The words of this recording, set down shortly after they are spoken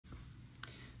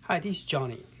Hi, this is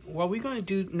Johnny. What we're going to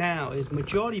do now is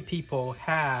majority people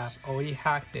have already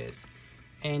hacked this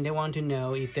and they want to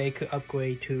know if they could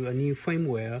upgrade to a new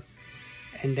firmware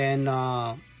and then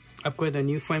upgrade a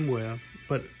new firmware.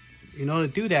 But in order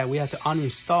to do that, we have to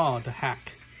uninstall the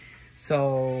hack.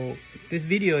 So this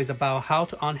video is about how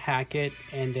to unhack it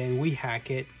and then rehack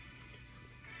it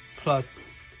plus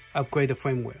upgrade the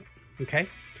firmware. Okay,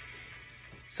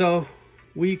 so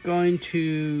we're going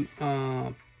to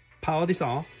power this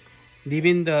off,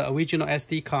 leaving the original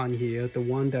SD card here, the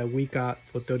one that we got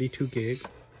for 32 gig.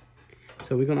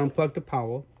 So we're gonna unplug the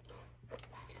power.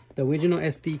 The original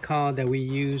SD card that we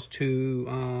used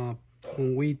to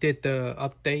when we did the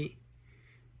update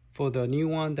for the new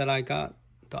one that I got,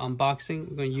 the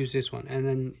unboxing, we're gonna use this one. And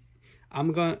then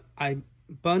I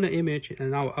burn the image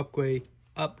and I'll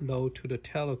upload to the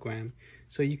Telegram,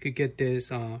 so you could get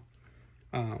this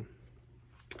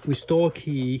restore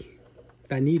key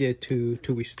that needed to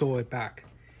restore it back.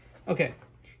 Okay,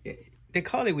 they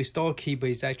call it restore key, but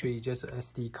it's actually just an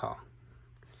SD card.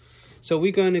 So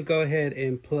we're going to go ahead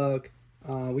and plug,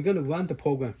 we're going to run the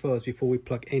program first before we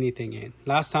plug anything in.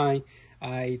 Last time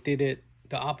I did it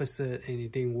the opposite and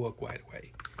it didn't work right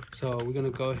away. So we're going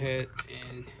to go ahead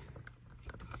and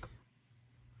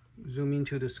zoom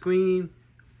into the screen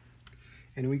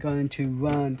and we're going to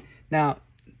run. Now,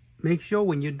 make sure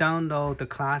when you download the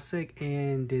classic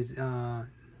and this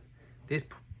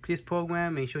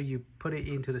program, make sure you put it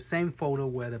into the same folder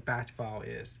where the batch file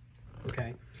is.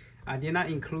 Okay, I did not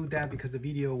include that because the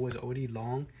video was already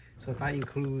long. So if I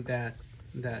include the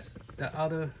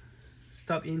other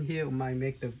stuff in here, it might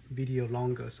make the video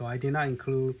longer. So I did not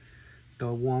include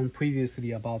the one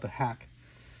previously about the hack.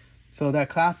 So that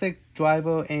classic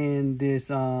driver and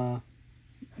this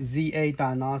ZA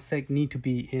diagnostic need to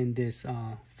be in this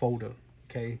folder,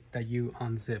 okay, that you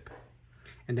unzip,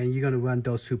 and then you're going to run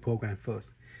those two programs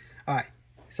first. All right,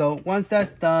 so once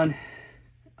that's done,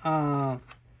 we're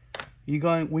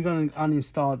going to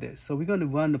uninstall this. So we're going to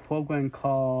run the program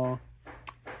called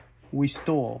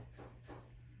restore.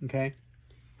 Okay,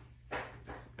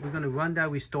 we're going to run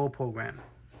that restore program.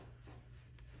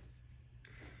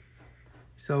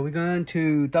 So we're going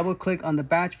to double click on the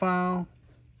batch file.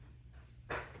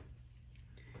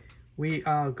 We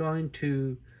are going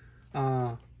to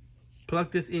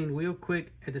plug this in real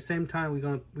quick. At the same time,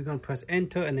 we're gonna press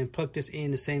enter and then plug this in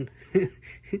the same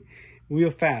real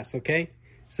fast. Okay,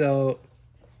 so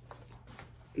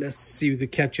let's see if we can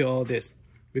capture all this.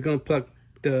 We're gonna plug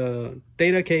the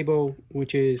data cable,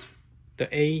 which is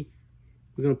the A.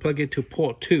 We're gonna plug it to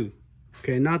port 2.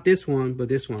 Okay, not this one, but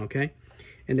this one. Okay,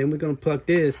 and then we're gonna plug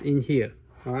this in here.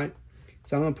 All right,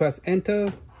 so I'm gonna press enter,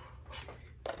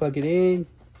 plug it in.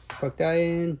 Plug that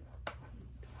in.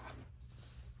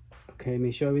 Okay,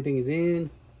 make sure everything is in.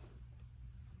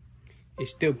 It's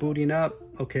still booting up.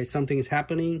 Okay, something is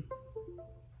happening.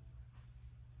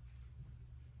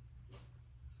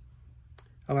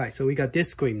 All right, so we got this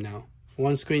screen now.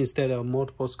 One screen instead of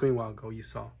multiple screen while ago you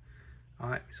saw. All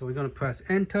right, so we're gonna press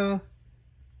enter.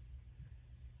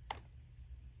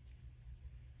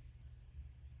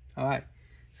 All right,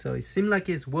 so it seems like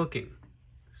it's working.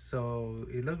 So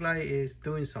it looks like it's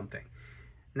doing something.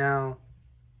 Now,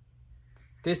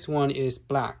 this one is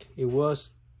black. It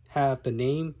was have the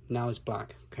name, now it's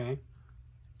black, okay?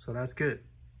 So that's good.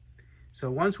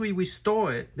 So once we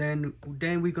restore it, then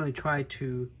we're gonna try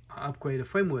to upgrade the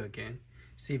firmware again,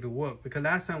 see if it worked. Because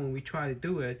last time when we tried to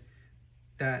do it,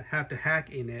 that had the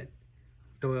hack in it,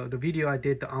 the video I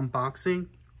did, the unboxing,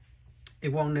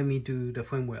 it won't let me do the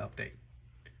firmware update.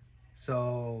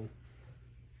 So,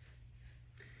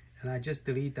 and I just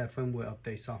delete that firmware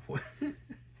update software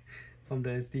from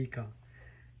the SD card.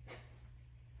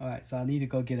 All right, so I need to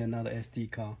go get another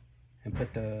SD card and put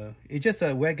it's just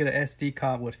a regular SD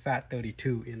card with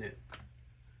FAT32 in it.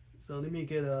 So let me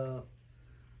get well,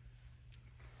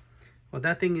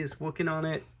 that thing is working on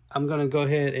it. I'm gonna go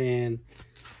ahead and,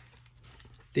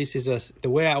 this is the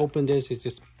way I open this is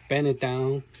just bend it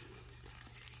down,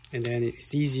 and then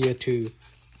it's easier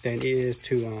than it is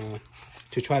to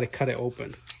try to cut it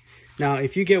open. Now,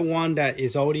 if you get one that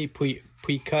is already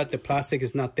pre-cut, the plastic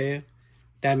is not there,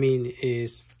 that means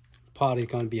it's probably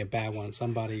going to be a bad one.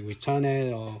 Somebody return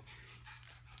it,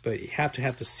 but you have to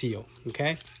have the seal,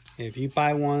 okay? If you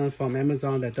buy one from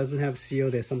Amazon that doesn't have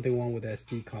seal, there's something wrong with the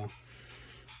SD card.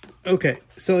 Okay,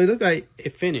 so it looked like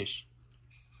it finished.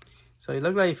 So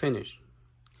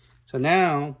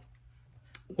now,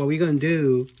 what we're going to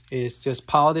do is just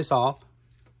power this off.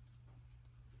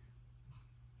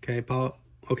 Okay, power.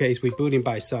 Okay, it's rebooting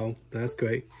by itself. That's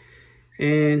great.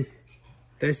 And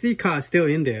the SD card is still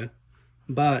in there,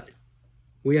 but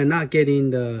we are not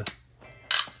getting the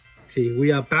See,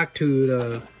 we are back to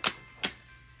the...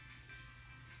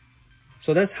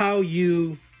 So that's how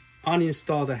you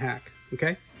uninstall the hack,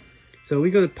 okay? So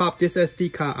we're gonna pop this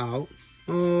SD card out.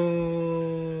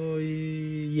 Oh,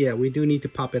 yeah, we do need to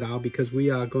pop it out because we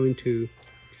are going to,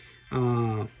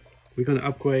 we're gonna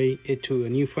upgrade it to a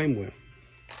new firmware,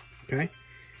 okay?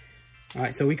 All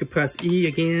right, so we could press E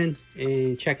again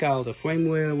and check out the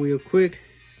firmware real quick.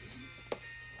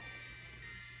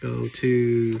 Go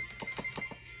to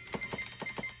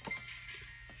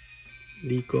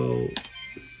legal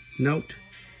note,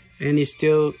 and it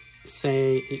still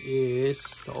say it is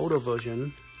the older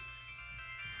version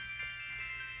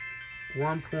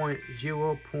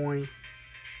 1.0.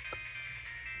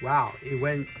 Wow, it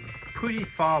went pretty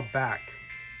far back.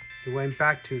 It went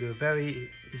back to the very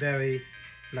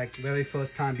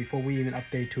first time before we even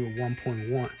update to a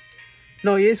 1.1.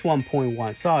 No, it is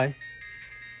 1.1. Sorry,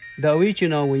 the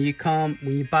original when you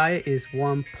buy it is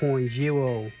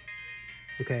 1.0.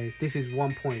 Okay, this is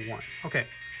 1.1. Okay,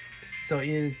 so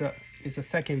it's a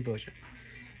second version.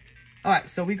 All right,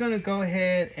 so we're gonna go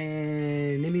ahead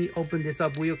and let me open this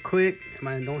up real quick.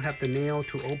 I don't have the nail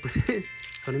to open it,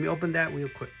 so let me open that real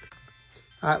quick.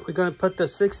 All right, we're gonna put the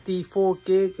 64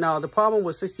 gig. Now the problem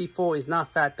with 64 is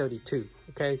not FAT32.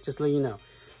 Okay, just let you know.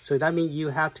 So that means you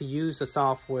have to use a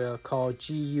software called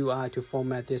GUI to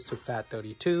format this to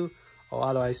FAT32, or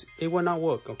otherwise it will not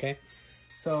work. Okay,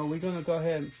 so we're gonna go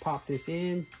ahead and pop this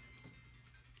in,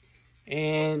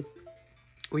 and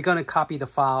we're gonna copy the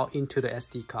file into the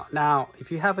SD card. Now,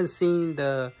 if you haven't seen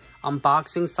the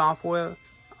unboxing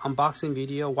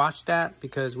video, watch that,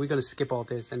 because we're gonna skip all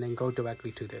this and then go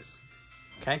directly to this,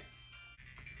 okay?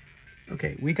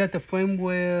 Okay, we got the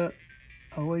firmware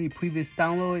already previous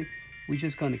download. We're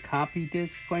just gonna copy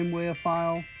this firmware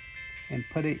file and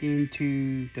put it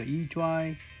into the E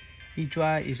drive. E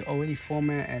drive is already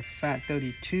formatted as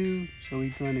FAT32, so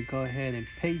we're gonna go ahead and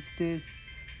paste this.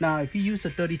 Now, if you use a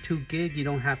 32 gig, you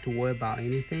don't have to worry about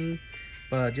anything,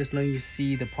 but just let you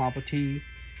see the property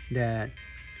that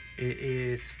it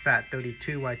is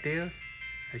FAT32 right there,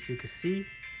 as you can see,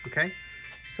 okay?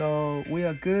 So we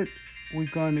are good. We're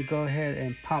going to go ahead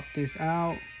and pop this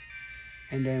out,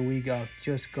 and then we are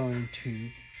just going to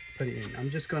put it in. I'm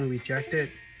just going to reject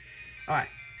it. All right,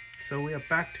 so we are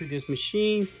back to this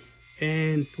machine,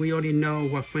 and we already know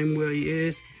what firmware it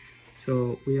is,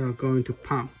 so we are going to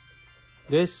pop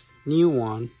this new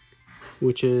one,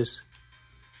 which is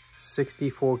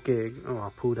 64 gig. Oh, I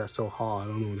pulled that so hard. I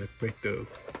don't know that break though.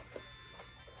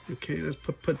 Okay, let's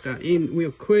put that in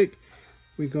real quick.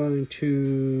 We're going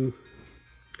to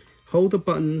hold the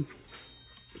button.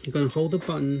 You're going to hold the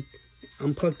button.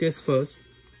 Unplug this first.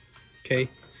 Okay,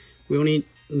 we only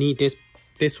need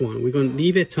this one. We're going to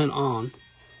leave it turned on.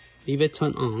 Leave it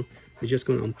turned on. We're just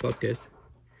going to unplug this,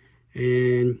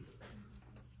 and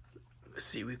let's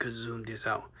see, we could zoom this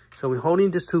out. So we're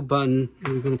holding this two button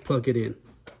and we're gonna plug it in.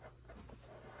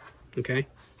 Okay.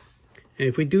 And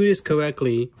if we do this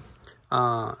correctly,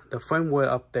 the firmware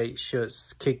update should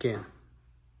kick in.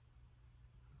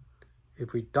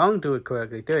 If we don't do it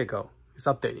correctly, there you go, it's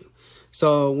updating.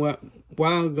 So a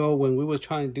while ago when we were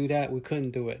trying to do that, we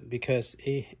couldn't do it because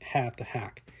it had the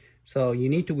hack. So you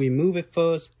need to remove it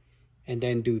first and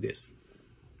then do this.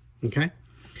 Okay.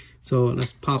 So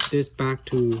let's pop this back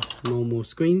to normal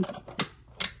screen.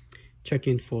 Check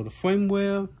in for the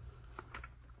firmware.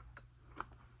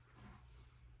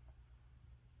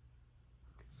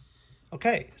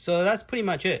 Okay, so that's pretty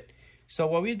much it. So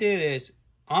what we did is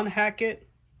unhack it,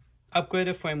 upgrade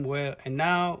the firmware, and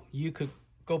now you could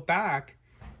go back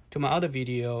to my other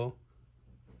video,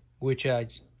 which I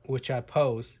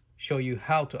post, show you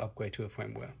how to upgrade to a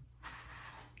firmware.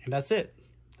 And that's it.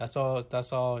 That's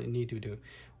all you need to do.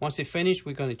 Once it's finished,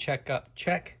 we're going to check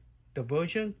the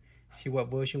version, see what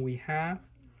version we have.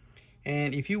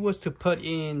 And if you was to put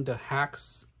in the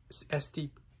hack's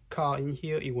SD card in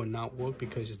here, it will not work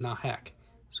because it's not hacked.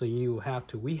 So you have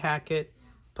to rehack it,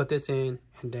 put this in,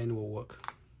 and then it will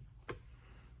work.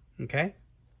 Okay,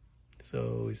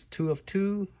 so it's 2 of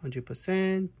 2,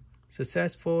 100%,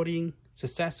 successful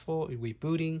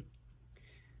rebooting.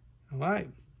 All right,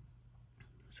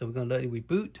 so we're gonna let it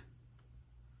reboot.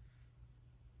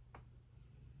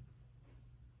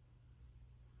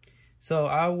 So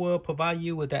I will provide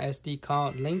you with the SD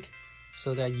card link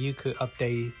so that you could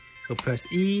update. So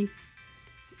press E.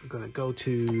 I'm gonna go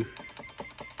to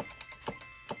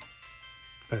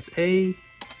press A.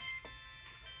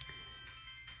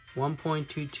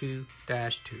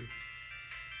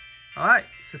 1.2.2-2. All right,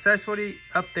 successfully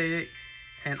updated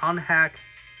and unhacked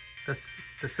the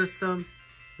system.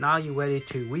 Now you're ready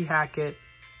to rehack it.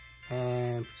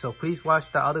 And so please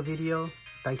watch the other video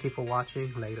Thank you for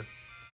watching. Later.